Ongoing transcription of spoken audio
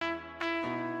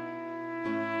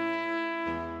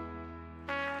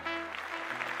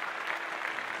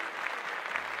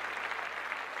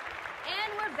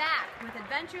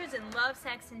Adventures in Love,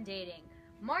 Sex, and Dating.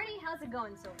 Marty, how's it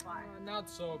going so far? Not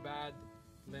so bad,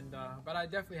 Linda, but I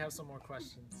definitely have some more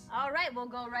questions. All right, we'll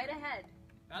go right ahead.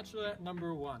 Bachelorette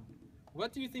number 1.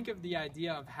 What do you think of the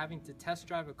idea of having to test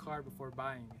drive a car before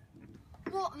buying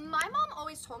it? Well, my mom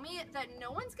always told me that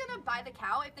no one's gonna buy the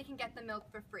cow if they can get the milk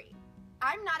for free.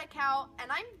 I'm not a cow, and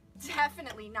I'm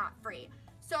definitely not free.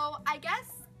 So I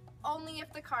guess only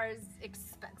if the car is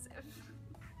expensive.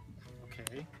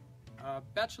 Okay.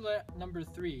 Bachelorette number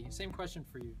 3. Same question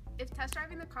for you. If test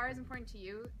driving the car is important to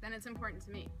you, then it's important to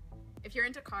me. If you're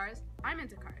into cars, I'm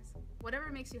into cars.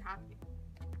 Whatever makes you happy.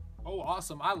 Oh,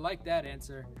 awesome. I like that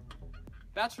answer.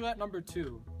 Bachelorette number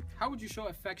 2. How would you show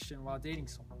affection while dating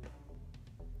someone?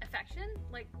 Affection?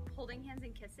 Like holding hands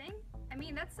and kissing? I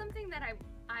mean, that's something that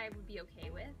I would be okay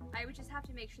with. I would just have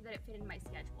to make sure that it fit in my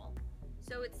schedule.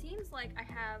 So it seems like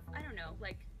I have, I don't know,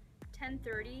 like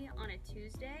 10:30 on a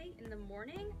Tuesday in the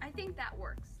morning. I think that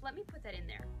works. Let me put that in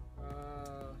there.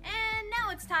 And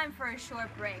now it's time for a short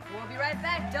break. We'll be right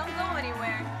back. Don't go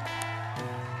anywhere.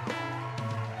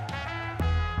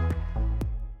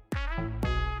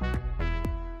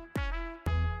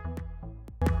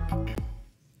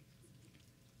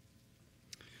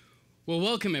 Well,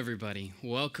 welcome everybody.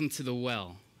 Welcome to The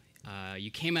Well.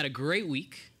 You came at a great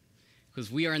week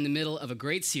because we are in the middle of a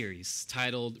great series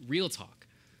titled Real Talk,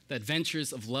 The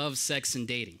Adventures of Love, Sex, and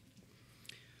Dating.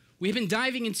 We've been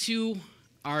diving into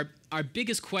our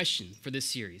biggest question for this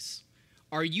series.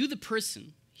 Are you the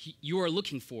person you are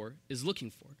looking for is looking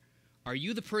for? Are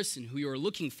you the person who you are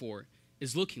looking for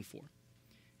is looking for?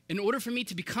 In order for me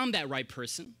to become that right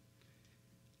person,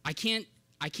 I can't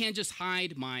just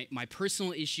hide my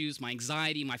personal issues, my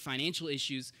anxiety, my financial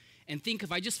issues, and think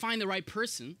if I just find the right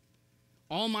person,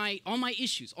 all my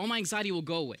issues, all my anxiety will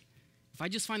go away. If I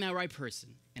just find that right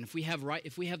person, and if we have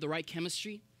the right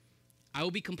chemistry, I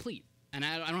will be complete, and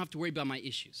I don't have to worry about my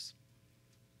issues.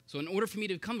 So in order for me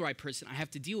to become the right person, I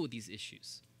have to deal with these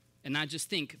issues, and not just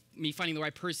think me finding the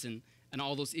right person and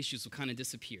all those issues will kind of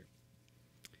disappear.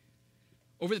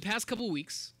 Over the past couple of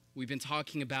weeks, we've been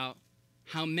talking about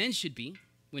how men should be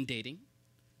when dating,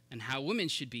 and how women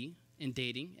should be in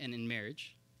dating and in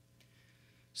marriage.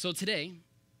 So today,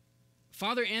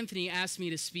 Father Anthony asked me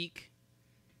to speak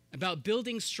about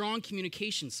building strong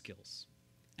communication skills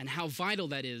and how vital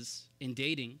that is in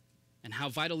dating and how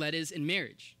vital that is in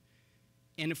marriage.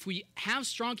 And if we have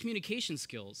strong communication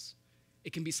skills,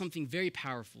 it can be something very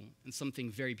powerful and something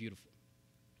very beautiful.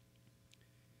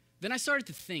 Then I started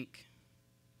to think,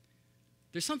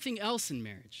 there's something else in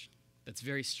marriage that's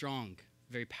very strong,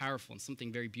 very powerful, and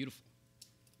something very beautiful.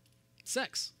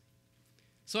 Sex.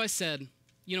 So I said,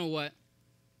 you know what?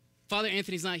 Father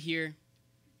Anthony's not here.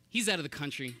 He's out of the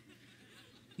country.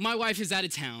 My wife is out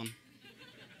of town.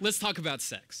 Let's talk about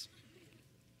sex.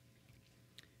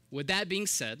 With that being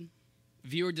said,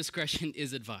 viewer discretion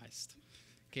is advised.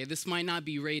 Okay, this might not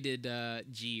be rated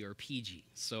G or PG,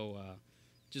 so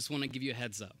just want to give you a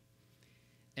heads up.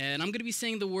 And I'm going to be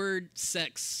saying the word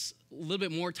sex a little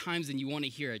bit more times than you want to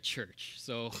hear at church.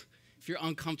 So if you're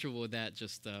uncomfortable with that,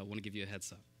 just want to give you a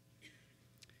heads up.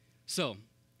 So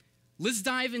let's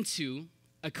dive into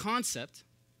a concept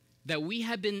that we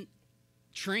have been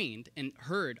trained and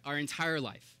heard our entire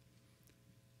life.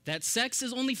 That sex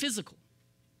is only physical.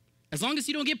 As long as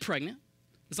you don't get pregnant,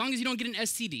 as long as you don't get an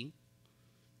STD,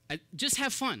 just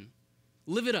have fun.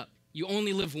 Live it up. You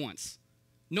only live once.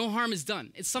 No harm is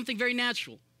done. It's something very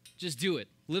natural. Just do it.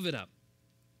 Live it up.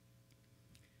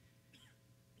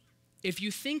 If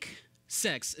you think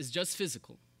sex is just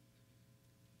physical,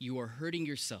 you are hurting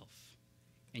yourself.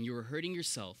 And you are hurting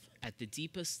yourself at the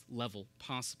deepest level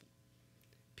possible.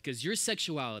 Because your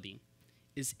sexuality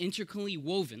is intricately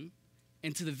woven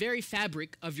into the very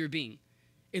fabric of your being.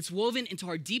 It's woven into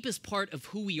our deepest part of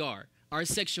who we are, our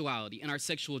sexuality and our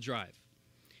sexual drive.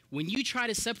 When you try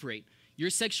to separate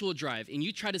your sexual drive and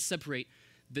you try to separate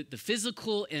the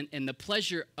physical and the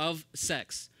pleasure of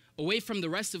sex away from the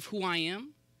rest of who I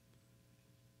am,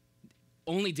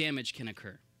 only damage can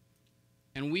occur.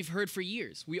 And we've heard for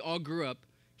years, we all grew up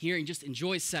hearing just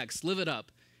enjoy sex, live it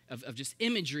up, of just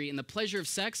imagery and the pleasure of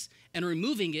sex and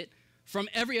removing it from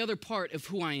every other part of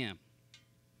who I am.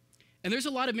 And there's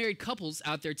a lot of married couples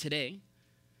out there today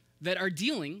that are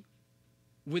dealing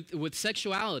with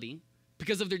sexuality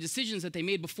because of their decisions that they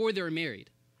made before they were married.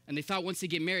 And they thought once they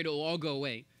get married, it will all go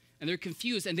away. And they're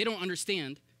confused and they don't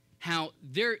understand how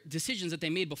their decisions that they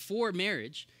made before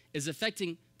marriage is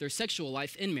affecting their sexual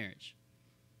life in marriage.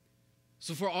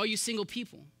 So for all you single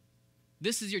people,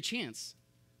 this is your chance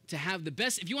to have the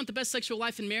best. If you want the best sexual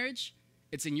life in marriage,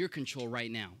 it's in your control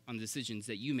right now on the decisions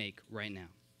that you make right now.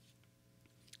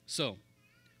 So,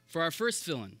 for our first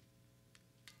fill-in,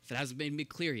 if it hasn't been made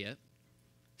clear yet,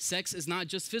 sex is not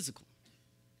just physical.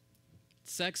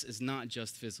 Sex is not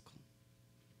just physical.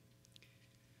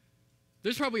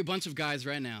 There's probably a bunch of guys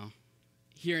right now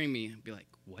hearing me be like,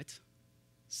 what?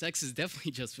 Sex is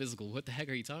definitely just physical. What the heck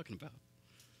are you talking about?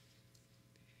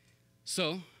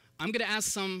 So I'm going to ask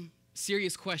some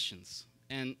serious questions.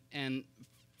 And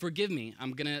forgive me,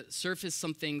 I'm going to surface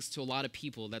some things to a lot of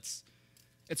people.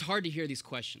 It's hard to hear these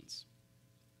questions.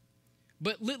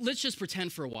 But let's just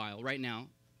pretend for a while right now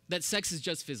that sex is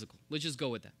just physical. Let's just go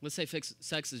with that. Let's say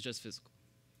sex is just physical.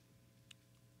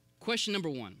 Question number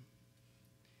one.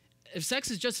 If sex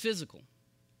is just physical,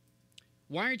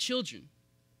 why are children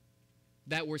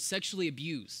that were sexually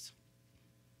abused,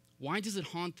 why does it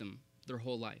haunt them their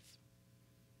whole life?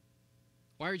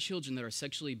 Why are children that are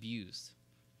sexually abused,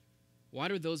 why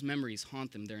do those memories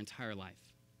haunt them their entire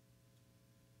life?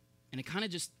 And it kind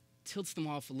of just tilts them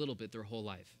off a little bit their whole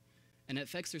life. And it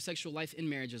affects their sexual life in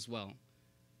marriage as well.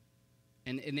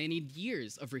 And they need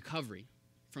years of recovery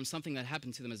from something that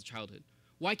happened to them as a childhood.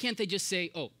 Why can't they just say,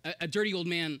 oh, a dirty old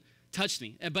man touched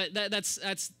me? But that's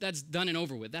done and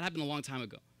over with. That happened a long time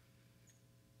ago.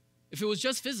 If it was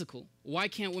just physical, why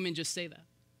can't women just say that?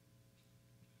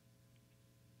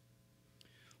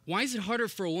 Why is it harder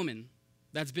for a woman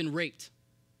that's been raped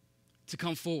to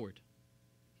come forward?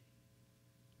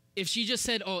 If she just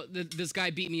said, oh, this guy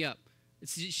beat me up,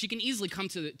 she can easily come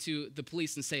to the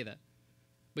police and say that.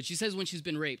 But she says when she's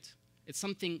been raped, it's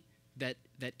something that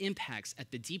impacts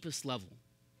at the deepest level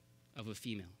of a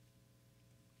female.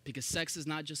 Because sex is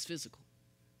not just physical.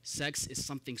 Sex is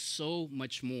something so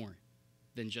much more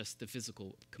than just the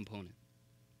physical component.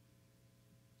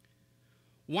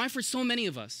 Why for so many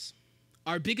of us,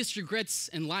 our biggest regrets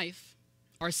in life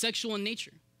are sexual in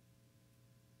nature?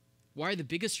 Why are the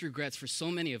biggest regrets for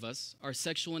so many of us are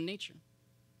sexual in nature?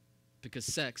 Because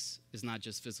sex is not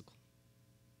just physical.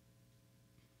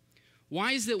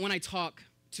 Why is it when I talk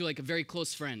to like a very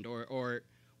close friend or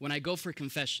when I go for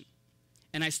confession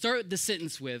and I start the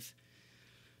sentence with,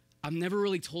 I've never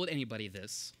really told anybody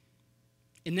this.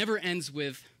 It never ends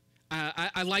with,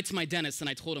 I lied to my dentist and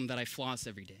I told him that I floss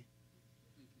every day.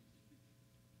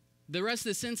 The rest of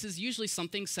the sentence is usually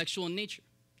something sexual in nature.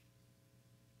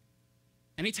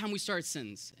 Anytime we start a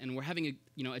sentence and we're having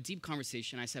a deep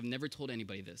conversation, I say, I've never told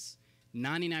anybody this.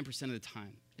 99% of the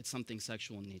time, it's something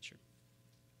sexual in nature.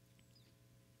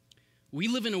 We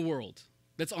live in a world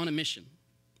that's on a mission.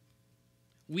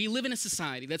 We live in a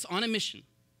society that's on a mission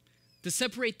to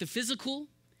separate the physical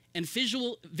and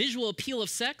visual appeal of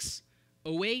sex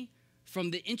away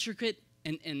from the intricate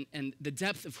and the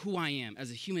depth of who I am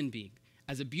as a human being,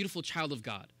 as a beautiful child of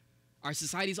God. Our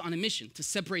society is on a mission to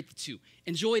separate the two.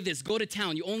 Enjoy this, go to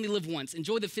town, you only live once.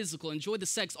 Enjoy the physical, enjoy the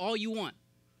sex, all you want.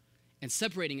 And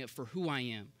separating it for who I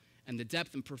am and the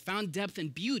depth and profound depth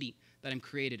and beauty that I'm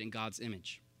created in God's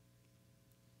image.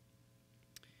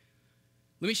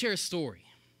 Let me share a story.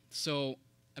 So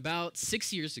about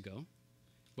 6 years ago,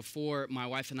 before my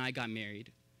wife and I got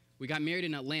married, we got married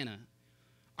in Atlanta.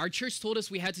 Our church told us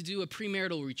we had to do a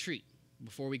premarital retreat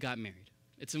before we got married.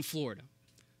 It's in Florida.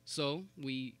 So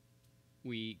we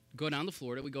go down to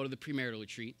Florida, we go to the premarital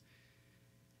retreat.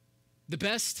 The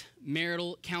best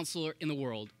marital counselor in the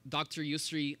world, Dr.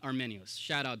 Yusri Armenios.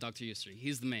 Shout out Dr. Yusri,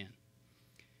 he's the man.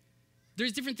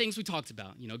 There's different things we talked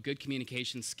about, good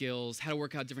communication skills, how to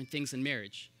work out different things in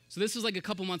marriage. So this was like a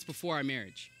couple months before our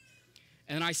marriage.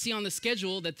 And I see on the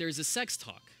schedule that there's a sex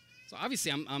talk. So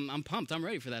obviously I'm pumped, I'm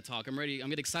ready for that talk. I'm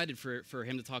getting excited for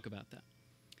him to talk about that.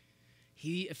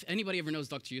 If anybody ever knows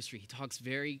Dr. Yusri, he talks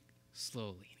very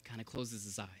slowly, he kind of closes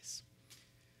his eyes.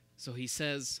 So he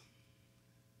says,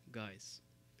 guys,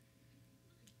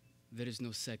 there is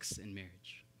no sex in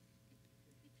marriage.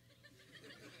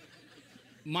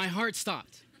 My heart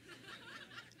stopped.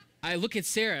 I look at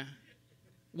Sarah.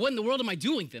 What in the world am I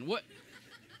doing then? What?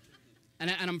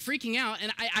 And I'm freaking out.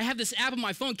 And I have this app on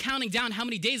my phone counting down how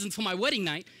many days until my wedding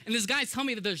night. And this guy's telling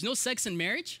me that there's no sex in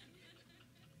marriage.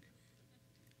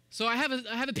 So I have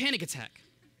a panic attack.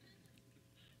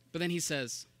 But then he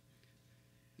says,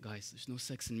 guys, there's no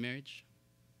sex in marriage.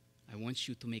 I want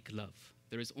you to make love.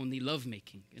 There is only love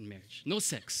making in marriage. No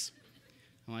sex.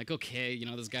 I'm like, okay,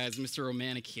 this guy's Mr.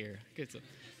 Romantic here. Okay, so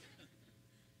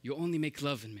you only make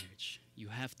love in marriage. You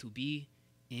have to be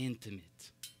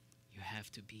intimate. You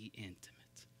have to be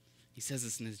intimate. He says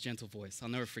this in his gentle voice. I'll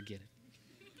never forget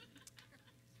it.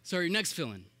 So your next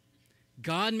fill-in.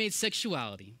 God made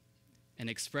sexuality an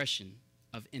expression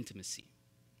of intimacy.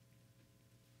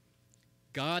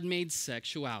 God made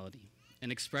sexuality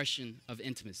an expression of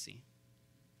intimacy.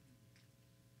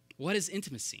 What is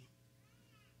intimacy?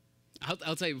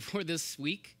 I'll tell you, before this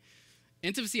week,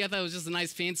 Intimacy, I thought was just a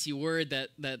nice fancy word that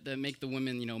make the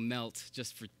women, melt,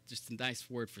 just a nice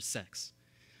word for sex.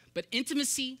 But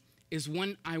intimacy is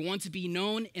when I want to be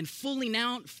known and fully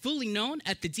known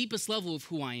at the deepest level of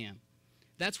who I am.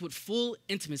 That's what full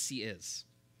intimacy is.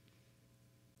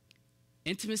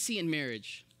 Intimacy in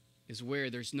marriage is where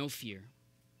there's no fear,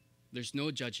 there's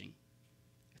no judging.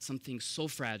 It's something so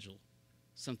fragile,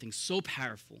 something so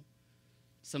powerful,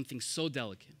 something so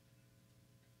delicate.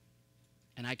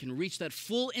 And I can reach that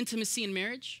full intimacy in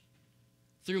marriage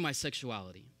through my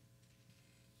sexuality.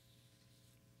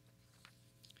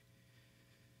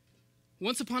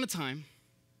 Once upon a time,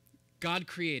 God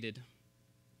created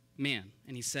man,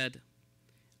 and he said,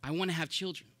 I want to have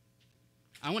children.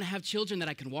 I want to have children that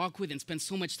I can walk with and spend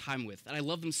so much time with, that I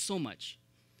love them so much.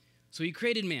 So he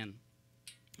created man,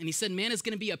 and he said, man is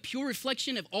going to be a pure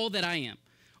reflection of all that I am.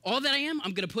 All that I am,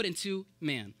 I'm going to put into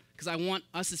man, because I want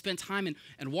us to spend time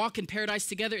and walk in paradise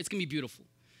together. It's going to be beautiful.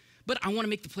 But I want to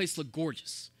make the place look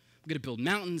gorgeous. I'm going to build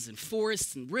mountains and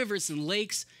forests and rivers and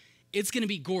lakes. It's going to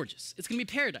be gorgeous. It's going to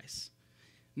be paradise.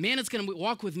 Man is going to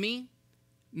walk with me.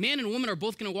 Man and woman are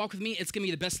both going to walk with me. It's going to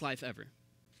be the best life ever.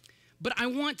 But I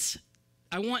want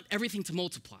everything to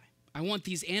multiply. I want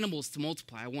these animals to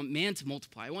multiply. I want man to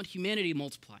multiply. I want humanity to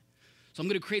multiply. So I'm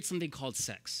going to create something called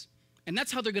sex. And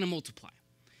that's how they're going to multiply.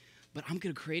 But I'm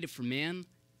going to create it for man.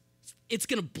 It's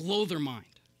going to blow their mind.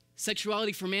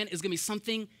 Sexuality for man is going to be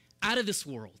something out of this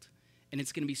world. And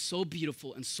it's going to be so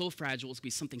beautiful and so fragile. It's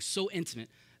going to be something so intimate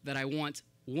that I want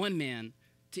one man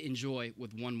to enjoy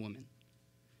with one woman.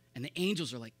 And the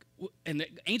angels are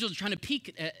trying to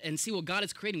peek and see what God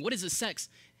is creating. What is this sex?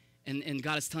 And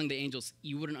God is telling the angels,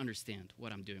 you wouldn't understand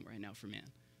what I'm doing right now for man.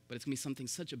 But it's going to be something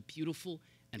such a beautiful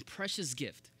and precious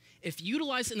gift. If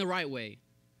utilized in the right way,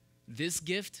 this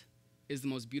gift is the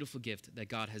most beautiful gift that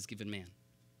God has given man.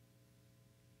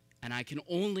 And I can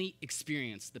only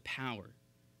experience the power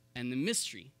and the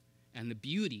mystery and the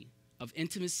beauty of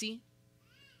intimacy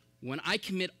when I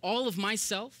commit all of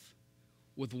myself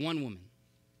with one woman.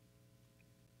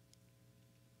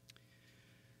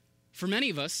 For many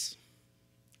of us,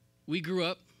 we grew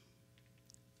up,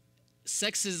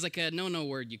 sex is like a no-no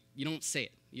word. You don't say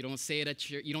it. You don't say it at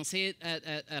church. You don't say it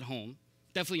at home.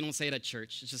 Definitely you don't say it at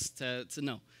church. It's just it's a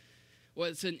no.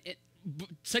 Well,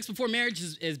 sex before marriage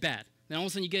is bad. Then all of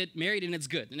a sudden you get married and it's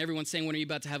good. And everyone's saying, when are you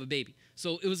about to have a baby?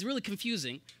 So it was really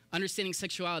confusing understanding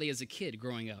sexuality as a kid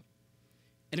growing up.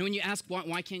 And then when you ask,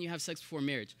 why can't you have sex before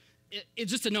marriage?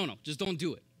 It's just a no-no. Just don't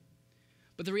do it.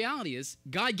 But the reality is,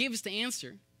 God gave us the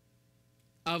answer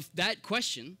of that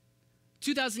question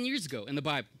 2,000 years ago in the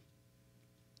Bible.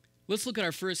 Let's look at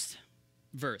our first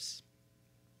verse.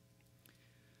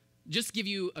 Just to give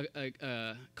you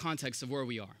a context of where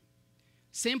we are.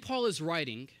 St. Paul is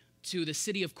writing to the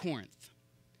city of Corinth.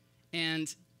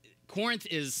 And Corinth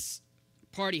is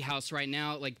party house right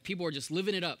now. Like, people are just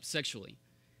living it up sexually.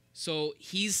 So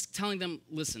he's telling them,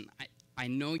 listen, I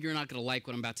know you're not going to like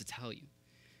what I'm about to tell you,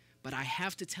 but I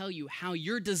have to tell you how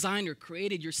your designer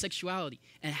created your sexuality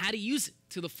and how to use it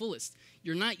to the fullest.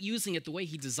 You're not using it the way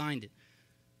he designed it.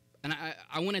 And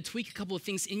I want to tweak a couple of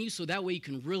things in you so that way you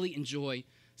can really enjoy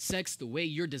sex the way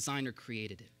your designer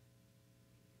created it.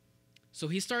 So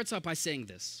he starts out by saying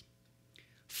this: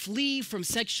 flee from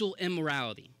sexual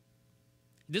immorality.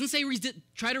 He doesn't say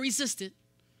try to resist it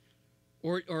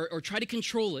or try to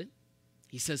control it.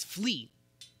 He says flee.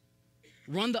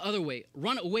 Run the other way.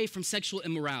 Run away from sexual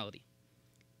immorality.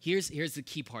 Here's the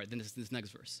key part, then this next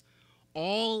verse.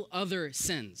 All other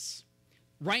sins.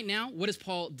 Right now, what does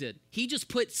Paul did? He just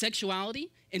put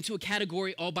sexuality into a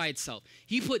category all by itself.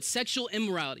 He put sexual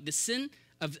immorality, the sin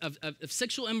of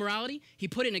sexual immorality, he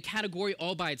put it in a category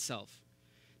all by itself.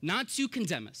 Not to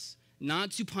condemn us,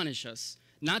 not to punish us,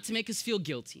 not to make us feel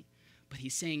guilty, but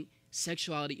he's saying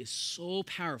sexuality is so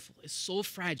powerful, it's so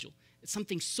fragile, it's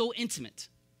something so intimate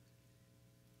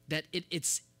that it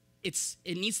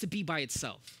needs to be by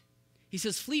itself. He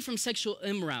says, flee from sexual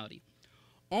immorality.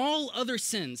 All other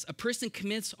sins a person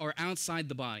commits are outside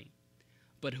the body,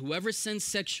 but whoever sins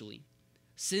sexually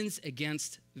sins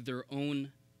against their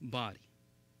own body.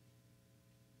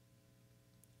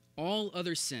 All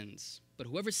other sins, but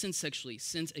whoever sins sexually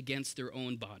sins against their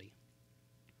own body.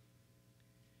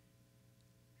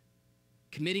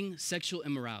 Committing sexual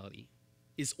immorality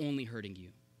is only hurting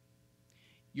you.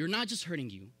 You're not just hurting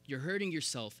you, you're hurting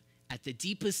yourself at the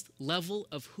deepest level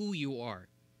of who you are.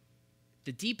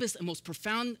 The deepest and most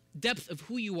profound depth of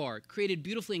who you are, created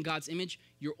beautifully in God's image,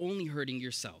 you're only hurting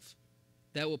yourself.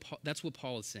 That's what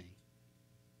Paul is saying.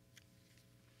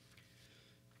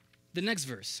 The next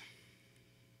verse.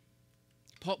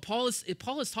 Paul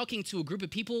is talking to a group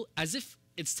of people as if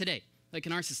it's today, like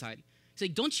in our society. He's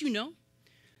like, don't you know?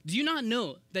 Do you not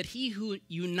know that he who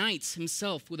unites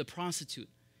himself with a prostitute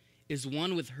is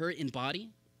one with her in body?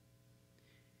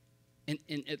 And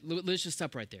let's just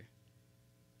stop right there.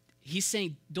 He's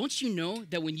saying, don't you know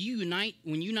that when you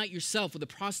unite yourself with a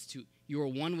prostitute, you are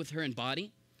one with her in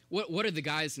body? What are the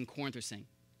guys in Corinth are saying?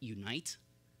 Unite?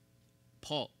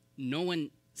 Paul, no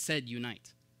one said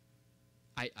unite.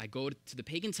 I go to the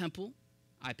pagan temple.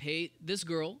 I pay this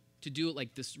girl to do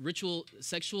like this ritual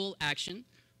sexual action.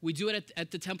 We do it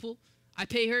at the temple. I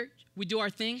pay her. We do our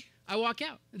thing. I walk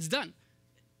out. It's done.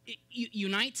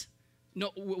 Unite?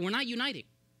 No, we're not uniting.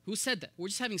 Who said that? We're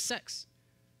just having sex.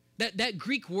 That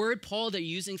Greek word, Paul, they're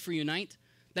using for unite,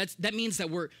 that means that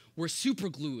we're super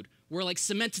glued. We're like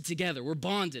cemented together. We're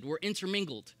bonded. We're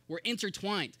intermingled. We're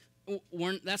intertwined.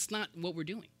 That's not what we're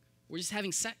doing. We're just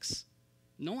having sex.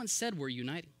 No one said we're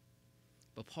uniting.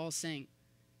 But Paul's saying,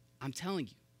 I'm telling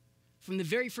you, from the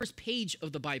very first page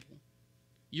of the Bible,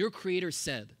 your Creator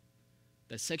said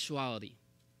that sexuality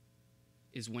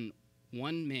is when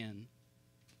one man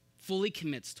fully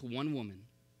commits to one woman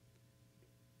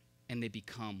and they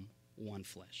become one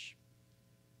flesh.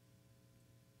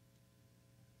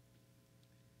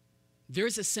 There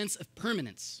is a sense of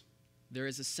permanence. There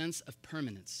is a sense of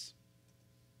permanence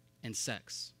in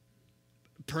sex.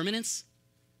 Permanence?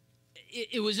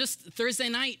 It was just Thursday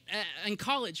night in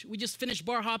college. We just finished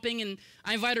bar hopping, and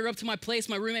I invited her up to my place.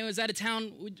 My roommate was out of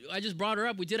town. I just brought her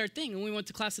up. We did our thing, and we went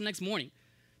to class the next morning.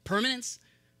 Permanence?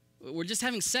 We're just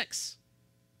having sex.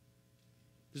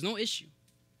 There's no issue.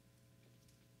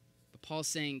 But Paul's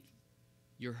saying,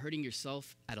 you're hurting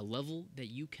yourself at a level that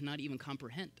you cannot even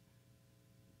comprehend.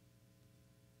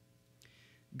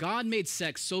 God made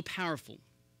sex so powerful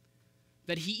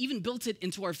that he even built it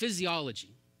into our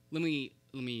physiology. Let me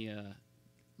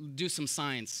do some a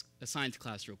science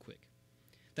class real quick.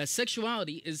 That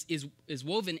sexuality is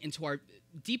woven into our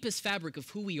deepest fabric of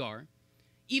who we are,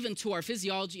 even to our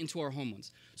physiology and to our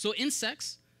hormones. So in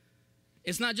sex,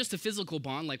 it's not just a physical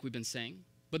bond like we've been saying,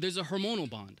 but there's a hormonal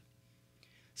bond.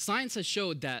 Science has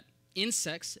showed that in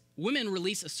sex, women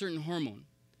release a certain hormone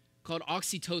called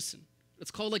oxytocin. It's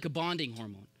called like a bonding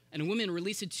hormone. And women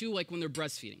release it too, like when they're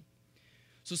breastfeeding.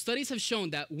 So studies have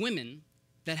shown that women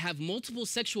that have multiple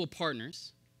sexual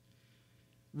partners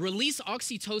release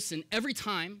oxytocin every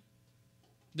time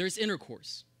there's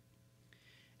intercourse.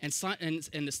 And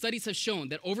the studies have shown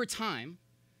that over time,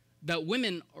 that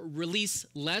women release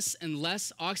less and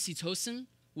less oxytocin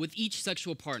with each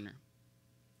sexual partner.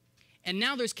 And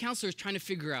now there's counselors trying to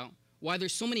figure out why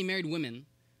there's so many married women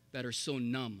that are so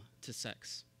numb to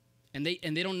sex. And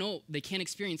they don't know, they can't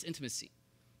experience intimacy.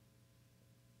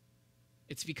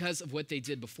 It's because of what they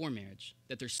did before marriage,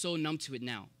 that they're so numb to it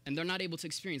now, and they're not able to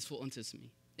experience full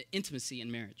intimacy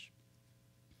in marriage.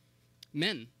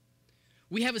 Men,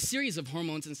 we have a series of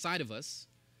hormones inside of us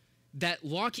that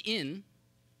lock in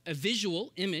a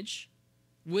visual image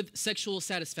with sexual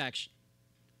satisfaction.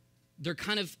 They're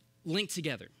kind of linked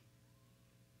together.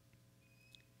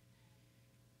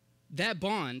 That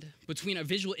bond between a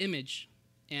visual image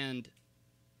and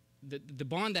the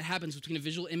bond that happens between a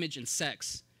visual image and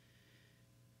sex,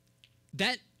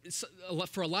 that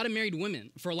for a lot of married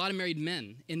women, for a lot of married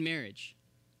men in marriage,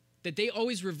 that they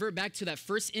always revert back to that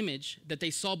first image that they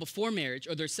saw before marriage,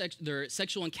 or their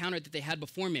sexual encounter that they had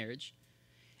before marriage,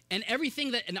 and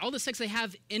and all the sex they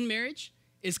have in marriage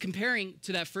is comparing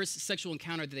to that first sexual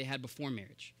encounter that they had before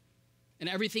marriage. And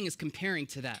everything is comparing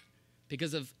to that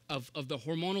because of the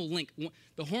hormonal link.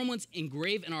 The hormones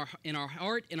engrave in our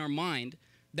heart, in our mind,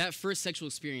 that first sexual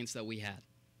experience that we had.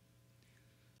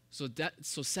 So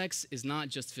sex is not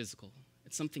just physical.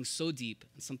 It's something so deep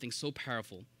and something so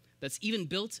powerful that's even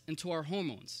built into our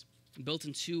hormones, built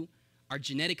into our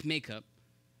genetic makeup,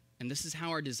 and this is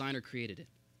how our designer created it.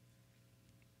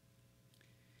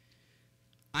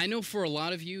 I know for a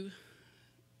lot of you,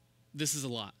 this is a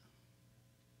lot.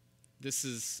 This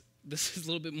is a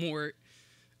little bit more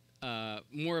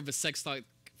of a sex talk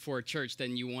for a church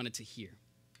than you wanted to hear.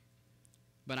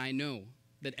 But I know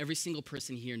that every single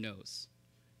person here knows,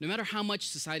 no matter how much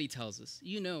society tells us,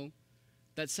 you know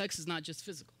that sex is not just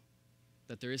physical,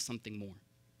 that there is something more.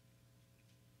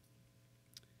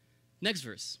 Next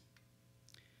verse.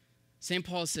 St.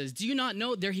 Paul says, do you not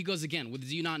know? There he goes again with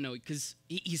do you not know, because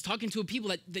he's talking to a people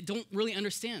that don't really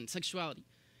understand sexuality.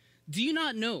 Do you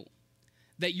not know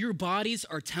that your bodies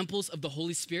are temples of the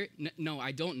Holy Spirit? No,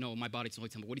 I don't know my body's the Holy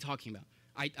Temple. What are you talking about?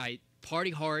 I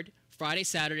party hard Friday,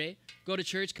 Saturday, go to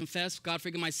church, confess, God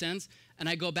forgive my sins, and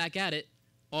I go back at it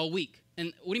all week.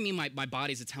 And what do you mean my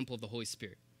body is a temple of the Holy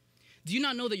Spirit? Do you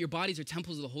not know that your bodies are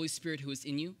temples of the Holy Spirit who is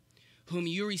in you, whom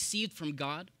you received from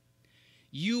God?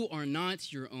 You are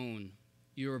not your own.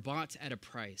 You were bought at a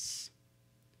price.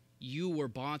 You were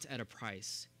bought at a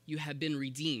price. You have been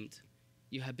redeemed.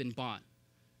 You have been bought.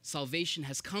 Salvation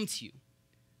has come to you.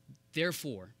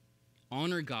 Therefore,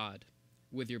 honor God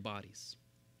with your bodies.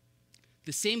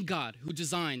 The same God who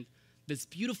designed this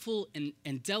beautiful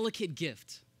and delicate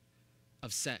gift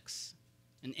of sex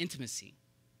and intimacy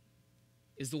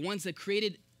is the ones that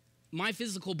created my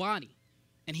physical body.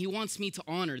 And he wants me to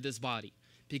honor this body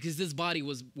because this body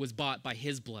was bought by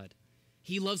his blood.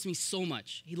 He loves me so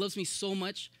much. He loves me so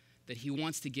much that he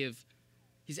wants to give,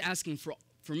 he's asking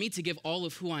for me to give all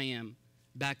of who I am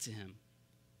back to him.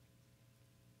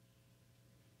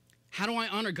 How do I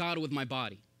honor God with my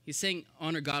body? He's saying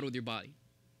honor God with your body.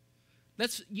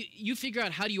 You figure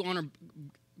out how do you honor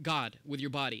God with your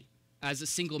body as a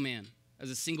single man, as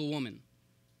a single woman.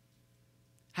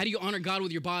 How do you honor God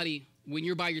with your body when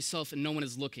you're by yourself and no one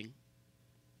is looking?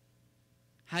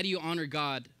 How do you honor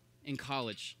God in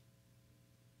college?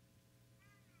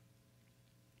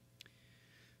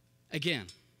 Again,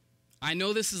 I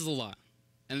know this is a lot,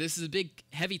 and this is a big,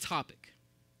 heavy topic,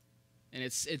 and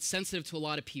it's sensitive to a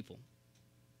lot of people.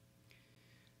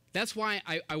 That's why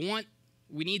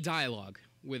we need dialogue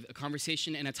with a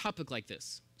conversation and a topic like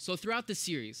this. So throughout this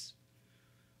series,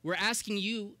 we're asking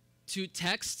you to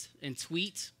text and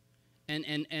tweet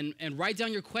and write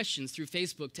down your questions through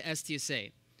Facebook to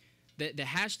STSA. The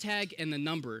hashtag and the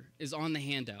number is on the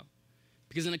handout,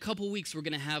 because in a couple weeks, we're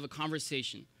going to have a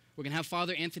conversation. We're going to have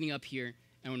Father Anthony up here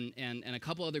and a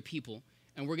couple other people,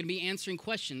 and we're going to be answering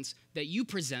questions that you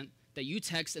present, that you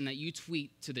text, and that you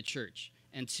tweet to the church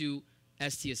and to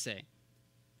STSA.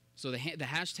 So the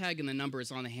hashtag and the number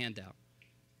is on the handout.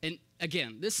 And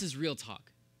again, this is real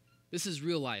talk. This is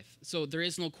real life. So there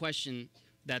is no question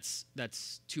that's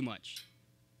too much.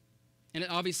 And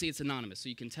obviously it's anonymous, so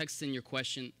you can text in your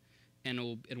question and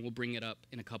we'll bring it up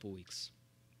in a couple weeks.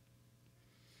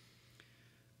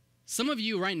 Some of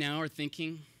you right now are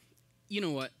thinking, you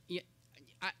know what,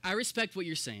 I respect what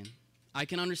you're saying. I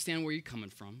can understand where you're coming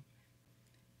from.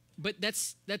 But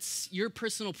that's your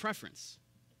personal preference.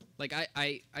 Like,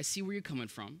 I see where you're coming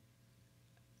from.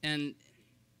 And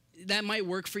that might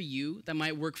work for you. That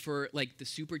might work for, like, the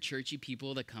super churchy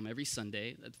people that come every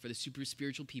Sunday. For the super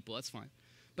spiritual people, that's fine.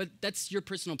 But that's your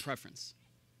personal preference.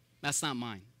 That's not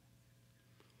mine.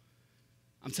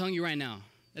 I'm telling you right now,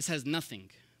 this has nothing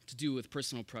to do with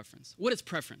personal preference. What is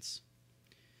preference?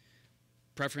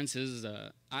 Preference is,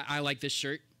 I like this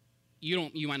shirt.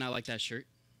 You might not like that shirt.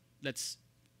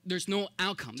 There's no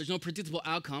outcome. There's no predictable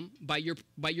outcome by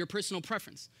your personal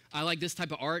preference. I like this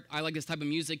type of art. I like this type of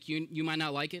music. You might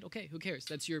not like it. Okay, who cares?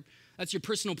 That's your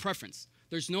personal preference.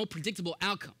 There's no predictable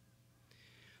outcome.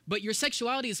 But your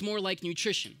sexuality is more like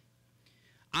nutrition.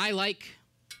 I like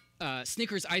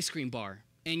Snickers ice cream bar,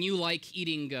 and you like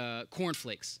eating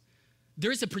cornflakes.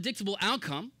 There's a predictable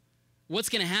outcome. What's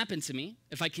going to happen to me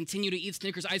if I continue to eat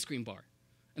Snickers ice cream bar?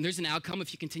 And there's an outcome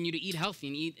if you continue to eat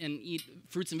healthy and eat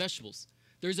fruits and vegetables.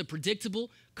 There's a predictable,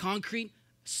 concrete,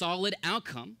 solid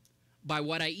outcome by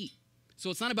what I eat. So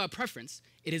it's not about preference.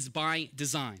 It is by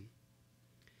design.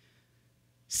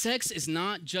 Sex is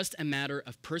not just a matter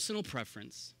of personal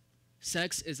preference.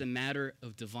 Sex is a matter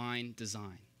of divine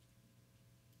design.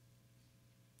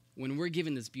 When we're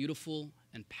given this beautiful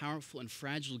and powerful and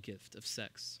fragile gift of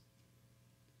sex,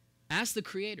 ask the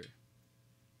Creator.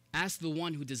 Ask the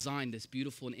one who designed this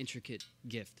beautiful and intricate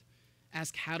gift.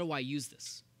 Ask, how do I use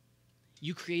this?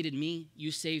 You created me.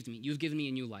 You saved me. You've given me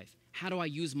a new life. How do I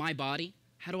use my body?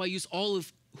 How do I use all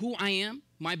of who I am,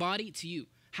 my body, to you?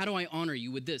 How do I honor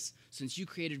you with this? Since you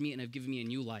created me and have given me a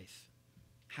new life,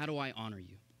 how do I honor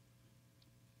you?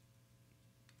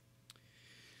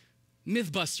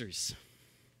 Mythbusters.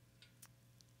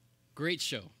 Great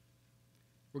show.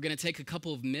 We're going to take a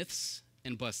couple of myths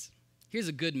and bust it. Here's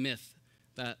a good myth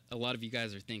that a lot of you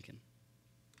guys are thinking.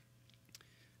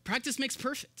 Practice makes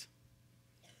perfect.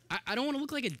 I don't want to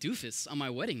look like a doofus on my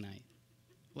wedding night.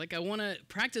 Like, I want to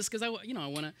practice because I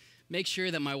want to make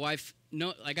sure that my wife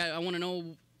I want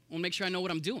to make sure I know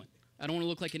what I'm doing. I don't want to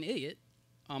look like an idiot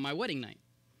on my wedding night.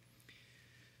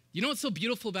 You know what's so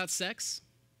beautiful about sex?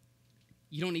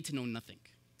 You don't need to know nothing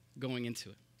going into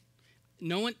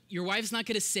it. Your wife's not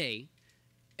going to say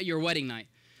at your wedding night,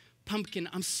 "Pumpkin,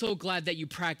 I'm so glad that you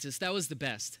practiced. That was the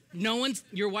best."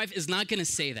 Your wife is not going to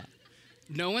say that.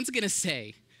 No one's going to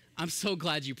say, "I'm so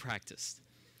glad you practiced."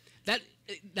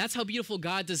 That's how beautiful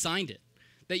God designed it.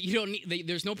 That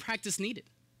there's no practice needed.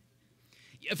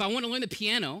 If I want to learn the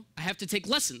piano, I have to take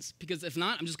lessons, because if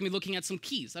not, I'm just going to be looking at some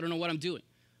keys. I don't know what I'm doing.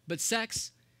 But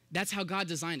sex, that's how God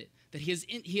designed it. That He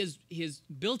has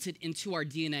built it into our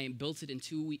DNA and built it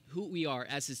into who we are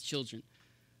as His children.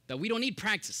 That we don't need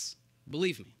practice.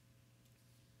 Believe me.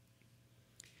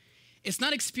 It's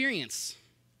not experience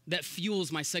that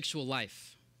fuels my sexual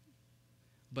life,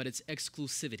 but it's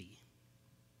exclusivity.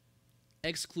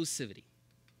 Exclusivity.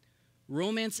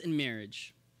 Romance in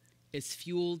marriage is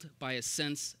fueled by a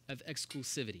sense of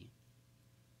exclusivity.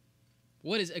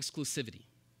 What is exclusivity?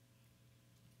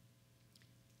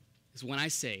 It's when I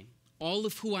say, all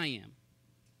of who I am,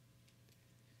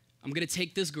 I'm going to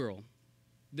take this girl,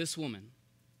 this woman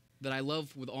that I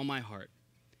love with all my heart.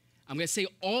 I'm going to say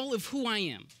all of who I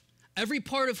am, every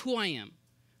part of who I am,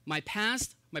 my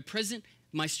past, my present,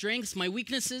 my strengths, my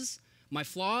weaknesses, my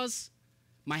flaws,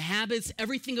 my habits,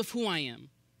 everything of who I am.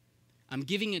 I'm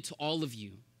giving it to all of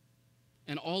you.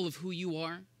 And all of who you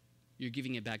are, you're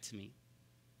giving it back to me.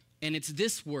 And it's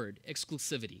this word,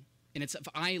 exclusivity. And it's if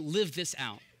I live this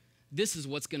out, this is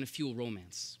what's going to fuel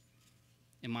romance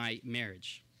in my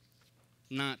marriage,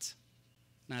 not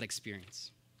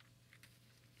experience.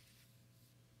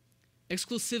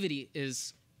 Exclusivity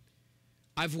is,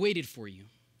 I've waited for you,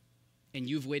 and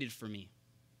you've waited for me.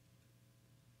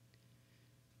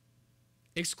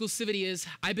 Exclusivity is,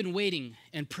 I've been waiting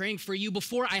and praying for you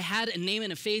before I had a name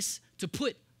and a face to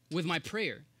put with my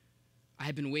prayer. I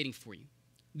have been waiting for you.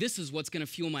 This is what's going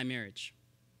to fuel my marriage.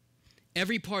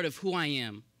 Every part of who I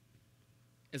am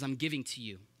is I'm giving to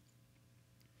you.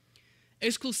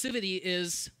 Exclusivity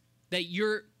is that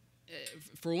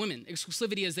for women,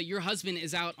 exclusivity is that your husband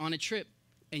is out on a trip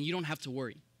and you don't have to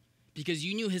worry because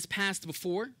you knew his past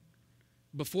before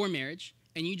marriage,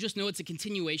 and you just know it's a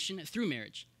continuation through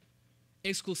marriage.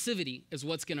 Exclusivity is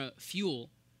what's going to fuel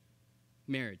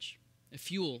marriage,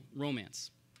 fuel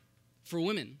romance. For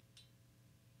women,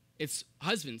 it's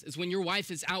husbands. It's when your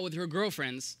wife is out with her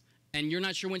girlfriends and you're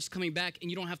not sure when she's coming back, and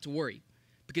you don't have to worry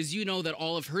because you know that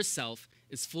all of herself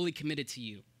is fully committed to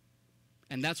you.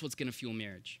 And that's what's going to fuel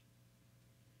marriage.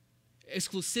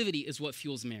 Exclusivity is what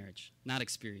fuels marriage, not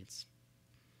experience.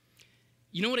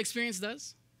 You know what experience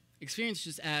does? Experience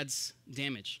just adds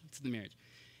damage to the marriage.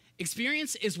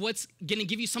 Experience is what's going to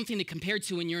give you something to compare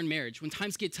to when you're in marriage. When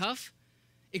times get tough,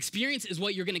 experience is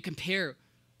what you're going to compare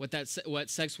what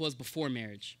sex was before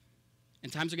marriage.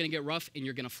 And times are going to get rough and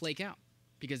you're going to flake out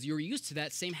because you're used to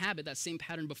that same habit, that same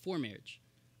pattern before marriage.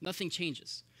 Nothing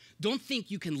changes. Don't think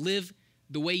you can live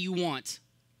the way you want.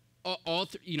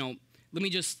 Let me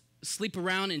just sleep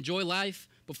around, enjoy life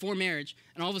before marriage,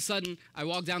 and all of a sudden I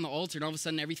walk down the altar and all of a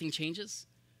sudden everything changes.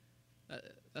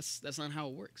 That's not how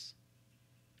it works.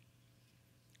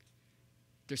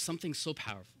 There's something so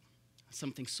powerful,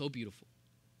 something so beautiful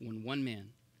when one man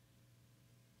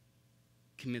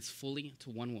commits fully to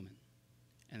one woman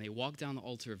and they walk down the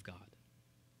altar of God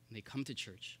and they come to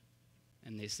church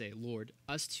and they say, Lord,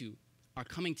 us two are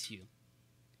coming to you.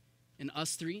 And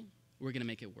us three, we're going to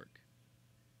make it work.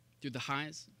 Through the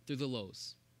highs, through the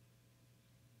lows.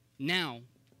 Now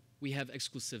we have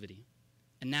exclusivity.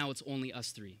 And now it's only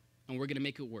us three. And we're going to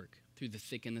make it work through the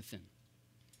thick and the thin.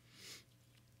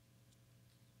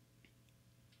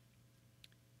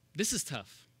 This is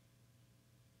tough.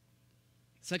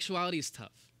 Sexuality is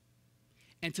tough.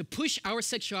 And to push our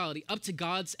sexuality up to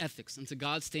God's ethics and to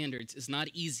God's standards is not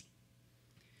easy.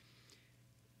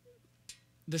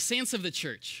 The saints of the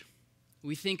church,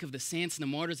 we think of the saints and the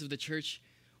martyrs of the church,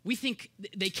 we think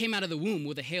they came out of the womb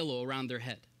with a halo around their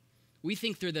head. We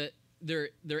think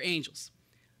they're angels.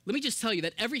 Let me just tell you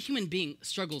that every human being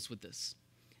struggles with this.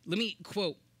 Let me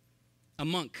quote a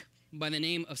monk by the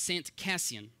name of Saint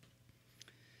Cassian.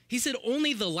 He said,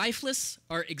 only the lifeless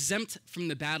are exempt from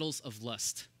the battles of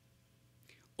lust.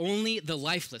 Only the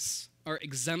lifeless are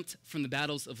exempt from the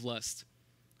battles of lust.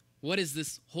 What is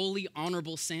this holy,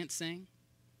 honorable saint saying?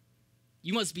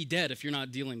 You must be dead if you're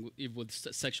not dealing with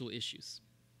sexual issues.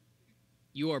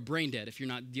 You are brain dead if you're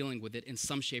not dealing with it in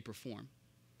some shape or form.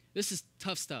 This is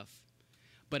tough stuff.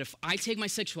 But if I take my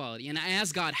sexuality and I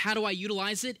ask God, how do I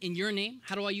utilize it in your name?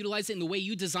 How do I utilize it in the way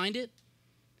you designed it?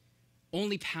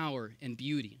 Only power and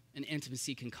beauty and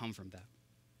intimacy can come from that.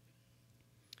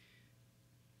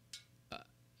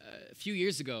 A few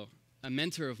years ago, a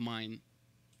mentor of mine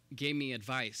gave me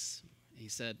advice. He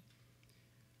said,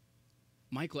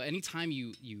 Michael, anytime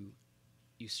you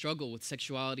struggle with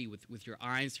sexuality, with your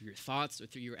eyes, or your thoughts, or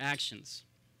through your actions,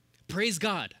 praise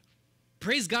God.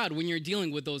 Praise God when you're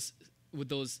dealing with those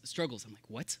struggles. I'm like,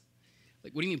 what?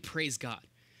 Like, what do you mean praise God?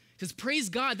 Because praise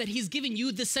God that he's given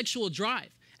you the sexual drive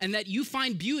and that you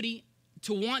find beauty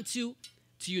to want to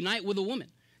unite with a woman.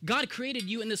 God created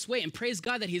you in this way, and praise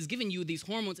God that he has given you these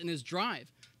hormones and this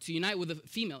drive to unite with a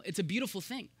female. It's a beautiful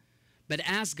thing. But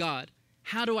ask God,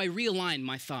 how do I realign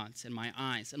my thoughts and my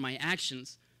eyes and my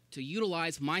actions to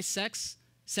utilize my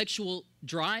sexual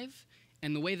drive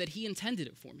and the way that he intended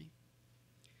it for me?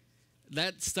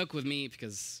 that stuck with me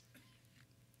because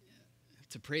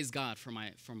to praise God for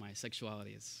my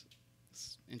sexuality is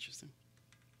interesting.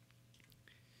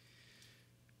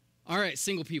 All right,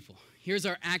 single people. Here's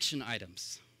our action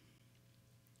items.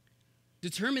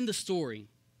 Determine the story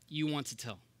you want to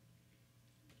tell.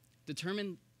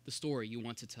 Determine the story you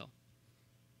want to tell.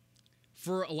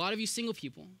 For a lot of you single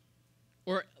people,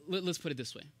 or let's put it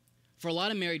this way. For a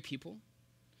lot of married people,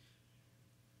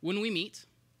 when we meet,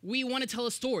 we want to tell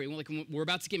a story. Like when we're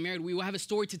about to get married, we will have a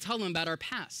story to tell them about our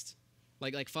past.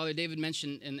 Like Father David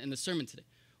mentioned in the sermon today.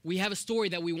 We have a story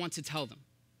that we want to tell them.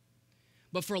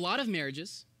 But for a lot of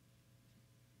marriages,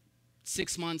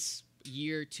 6 months, a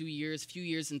year, 2 years, a few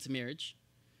years into marriage,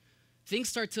 things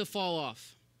start to fall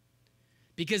off.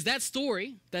 Because that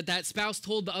story that spouse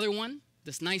told the other one,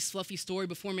 this nice fluffy story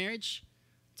before marriage,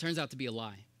 turns out to be a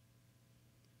lie.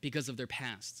 Because of their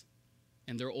past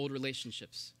and their old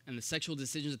relationships and the sexual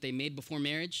decisions that they made before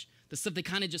marriage, the stuff they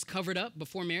kind of just covered up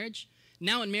before marriage.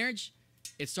 Now in marriage,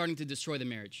 it's starting to destroy the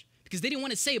marriage. Because they didn't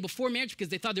want to say it before marriage because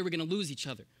they thought they were going to lose each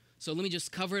other. So let me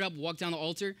just cover it up, walk down the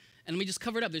altar, and let me just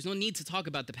cover it up. There's no need to talk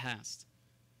about the past.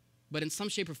 But in some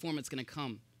shape or form, it's going to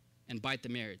come and bite the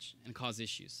marriage and cause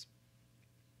issues.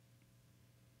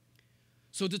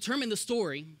 So determine the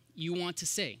story you want to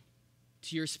say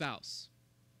to your spouse.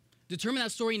 Determine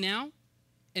that story now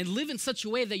and live in such a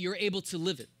way that you're able to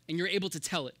live it and you're able to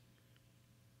tell it.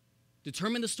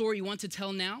 Determine the story you want to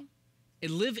tell now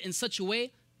and live in such a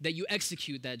way that you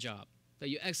execute that job, that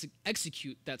you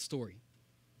execute that story.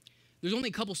 There's only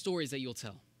a couple stories that you'll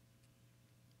tell.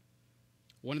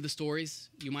 One of the stories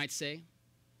you might say,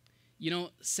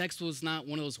 sex was not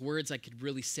one of those words I could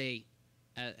really say.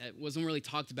 It wasn't really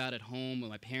talked about at home with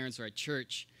my parents or at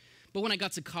church. But when I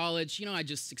got to college, I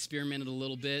just experimented a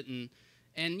little bit and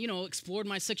explored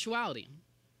my sexuality.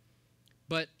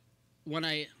 But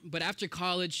after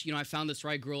college, I found this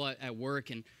right girl at work,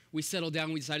 and we settled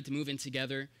down. We decided to move in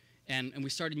together, and we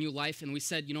started a new life. And we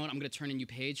said, you know what, I'm going to turn a new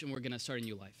page, and we're going to start a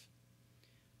new life.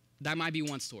 That might be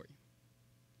one story.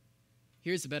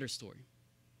 Here's a better story.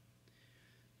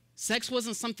 Sex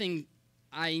wasn't something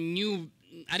I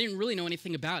didn't really know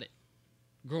anything about it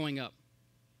growing up.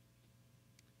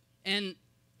 And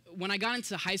when I got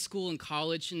into high school and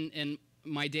college and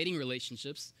my dating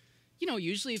relationships,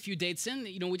 usually a few dates in,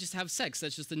 we just have sex.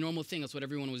 That's just the normal thing. That's what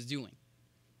everyone was doing.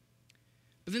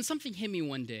 But then something hit me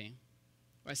one day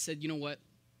where I said, you know what?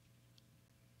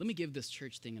 Let me give this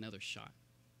church thing another shot.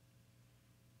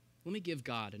 Let me give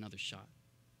God another shot.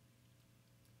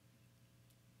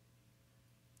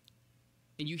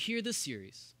 And you hear this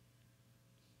series,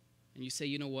 and you say,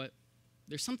 you know what?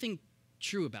 There's something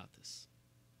true about this.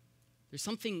 There's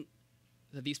something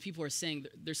that these people are saying.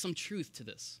 There's some truth to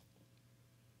this.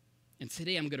 And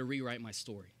today I'm going to rewrite my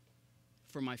story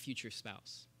for my future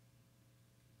spouse.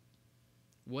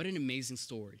 What an amazing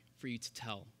story for you to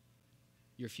tell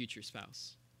your future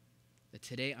spouse. That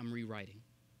today I'm rewriting.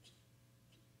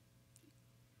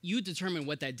 You determine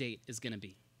what that date is going to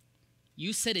be.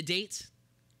 You set a date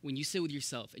when you sit with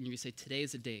yourself and you say, today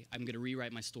is the day I'm going to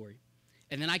rewrite my story.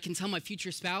 And then I can tell my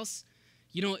future spouse,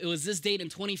 it was this date in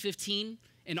 2015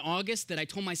 in August that I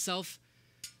told myself,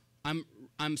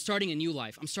 I'm starting a new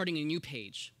life. I'm starting a new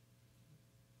page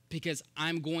because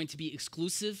I'm going to be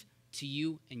exclusive to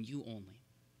you and you only.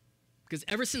 Because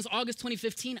ever since August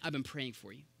 2015, I've been praying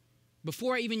for you.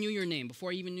 Before I even knew your name,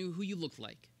 before I even knew who you looked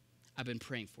like, I've been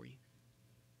praying for you.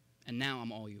 And now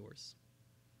I'm all yours.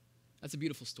 That's a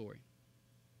beautiful story.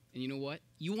 And you know what?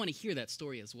 You want to hear that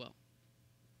story as well.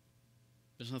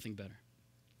 There's nothing better.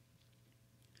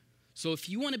 So if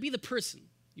you want to be the person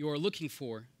you are looking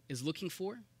for,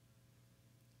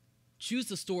 choose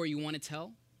the story you want to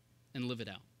tell and live it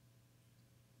out.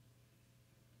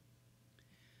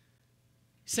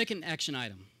 Second action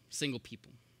item, single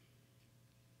people.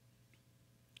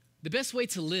 The best way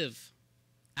to live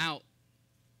out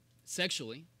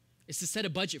sexually is to set a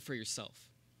budget for yourself.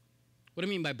 What do I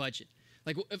mean by budget?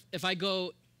 Like if I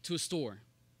go to a store,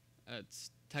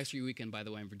 it's tax-free weekend, by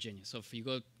the way, in Virginia. So if you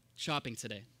go shopping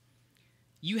today,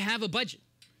 you have a budget.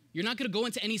 You're not going to go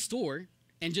into any store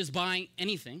and just buy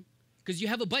anything because you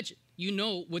have a budget. You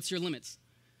know what's your limits.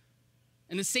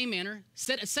 In the same manner,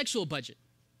 set a sexual budget.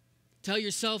 Tell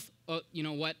yourself, oh, you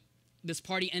know what? This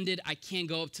party ended. I can't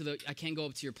go up to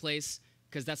your place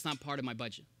because that's not part of my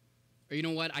budget. Or you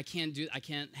know what? I can't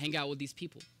hang out with these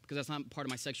people because that's not part of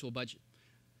my sexual budget.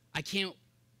 I can't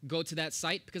go to that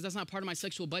site because that's not part of my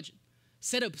sexual budget.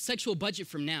 Set a sexual budget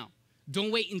from now.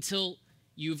 Don't wait until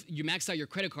you maxed out your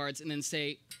credit cards and then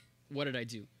say, what did I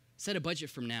do? Set a budget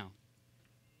from now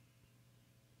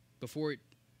before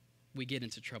we get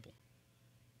into trouble.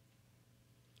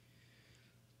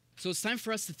 So it's time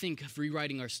for us to think of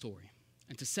rewriting our story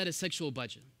and to set a sexual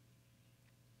budget.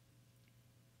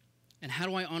 And how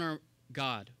do I honor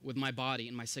God with my body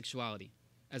and my sexuality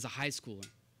as a high schooler,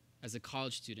 as a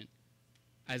college student,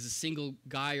 as a single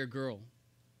guy or girl?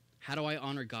 How do I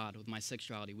honor God with my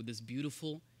sexuality, with this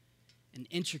beautiful and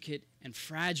intricate and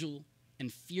fragile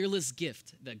and fearless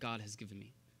gift that God has given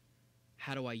me?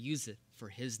 How do I use it for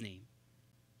His name?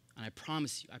 And I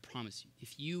promise you,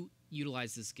 if you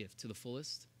utilize this gift to the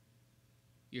fullest,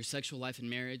 your sexual life in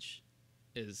marriage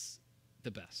is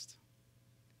the best.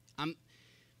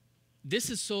 This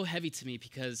is so heavy to me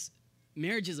because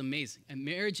marriage is amazing and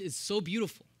marriage is so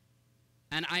beautiful.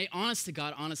 And honest to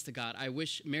God, I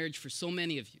wish marriage for so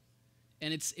many of you.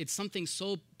 And it's something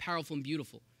so powerful and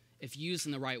beautiful if used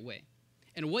in the right way.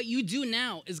 And what you do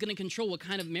now is going to control what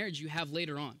kind of marriage you have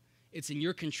later on. It's in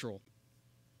your control.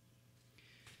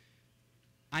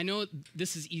 I know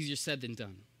this is easier said than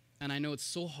done. And I know it's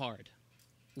so hard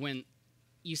when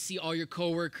you see all your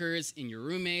coworkers and your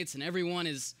roommates and everyone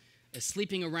is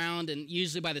sleeping around, and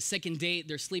usually by the second date,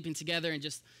 they're sleeping together and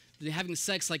just they're having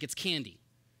sex like it's candy.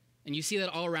 And you see that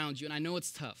all around you, and I know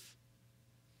it's tough.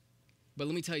 But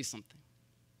let me tell you something.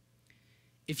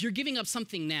 If you're giving up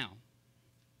something now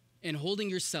and holding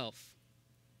yourself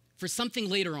for something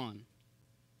later on,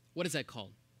 what is that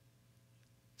called?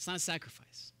 It's not a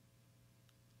sacrifice.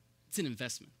 It's an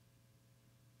investment.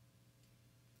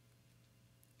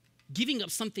 Giving up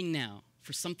something now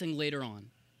for something later on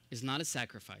is not a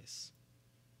sacrifice.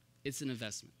 It's an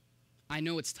investment. I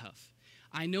know it's tough.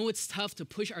 I know it's tough to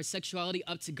push our sexuality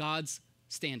up to God's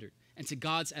standard and to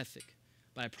God's ethic.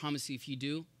 But I promise you, if you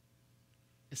do,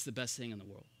 it's the best thing in the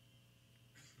world.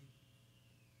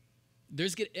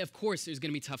 Of course, there's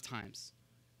going to be tough times.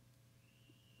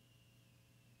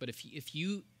 But if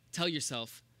you tell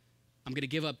yourself, I'm going to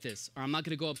give up this, or I'm not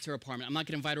going to go up to her apartment, I'm not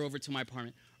going to invite her over to my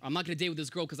apartment, or I'm not going to date with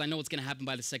this girl because I know what's going to happen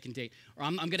by the second date, or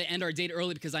I'm going to end our date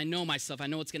early because I know myself, I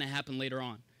know what's going to happen later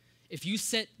on. If you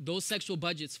set those sexual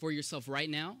budgets for yourself right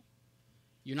now,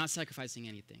 you're not sacrificing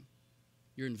anything.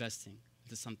 You're investing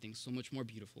into something so much more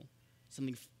beautiful,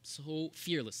 something so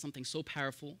fearless, something so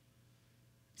powerful,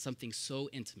 something so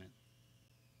intimate.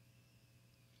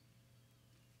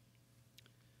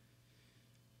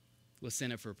 Let's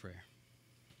stand up for a prayer.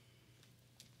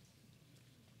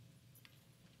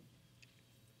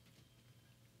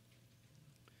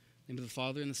 In the name of the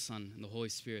Father, and the Son, and the Holy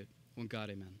Spirit, one God,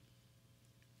 amen.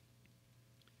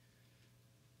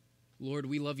 Lord,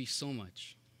 we love you so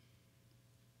much.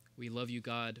 We love you,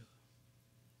 God,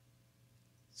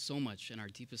 so much in our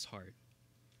deepest heart.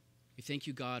 We thank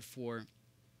you, God, for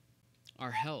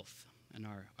our health and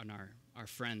our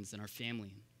friends and our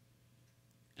family,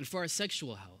 and for our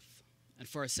sexual health and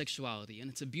for our sexuality. And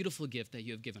it's a beautiful gift that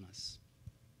you have given us.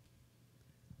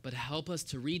 But help us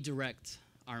to redirect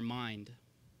our mind,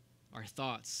 our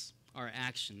thoughts, our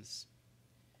actions,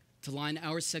 to line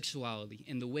our sexuality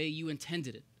in the way you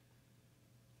intended it,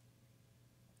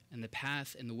 and the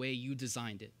path and the way you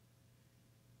designed it.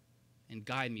 And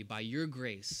guide me by your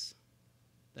grace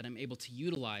that I'm able to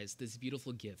utilize this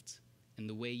beautiful gift in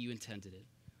the way you intended it,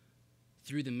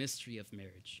 through the mystery of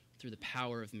marriage, through the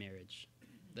power of marriage,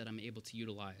 that I'm able to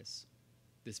utilize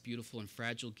this beautiful and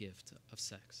fragile gift of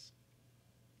sex.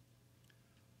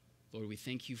 Lord, we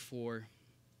thank you for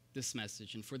this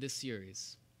message and for this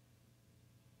series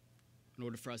in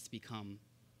order for us to become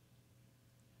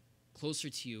closer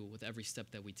to you with every step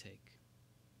that we take.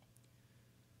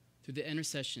 Through the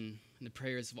intercession and the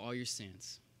prayers of all your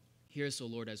saints, hear us, O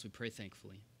Lord, as we pray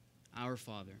thankfully. Our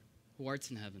Father, who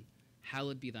art in heaven,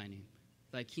 hallowed be thy name.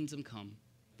 Thy kingdom come,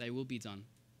 thy will be done,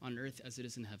 on earth as it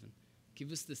is in heaven. Give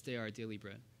us this day our daily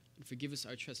bread, and forgive us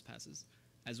our trespasses,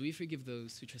 as we forgive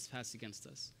those who trespass against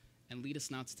us. And lead us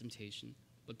not to temptation,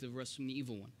 but deliver us from the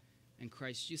evil one. And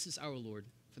Christ Jesus our Lord,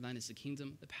 for thine is the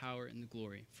kingdom, the power, and the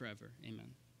glory, forever.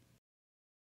 Amen.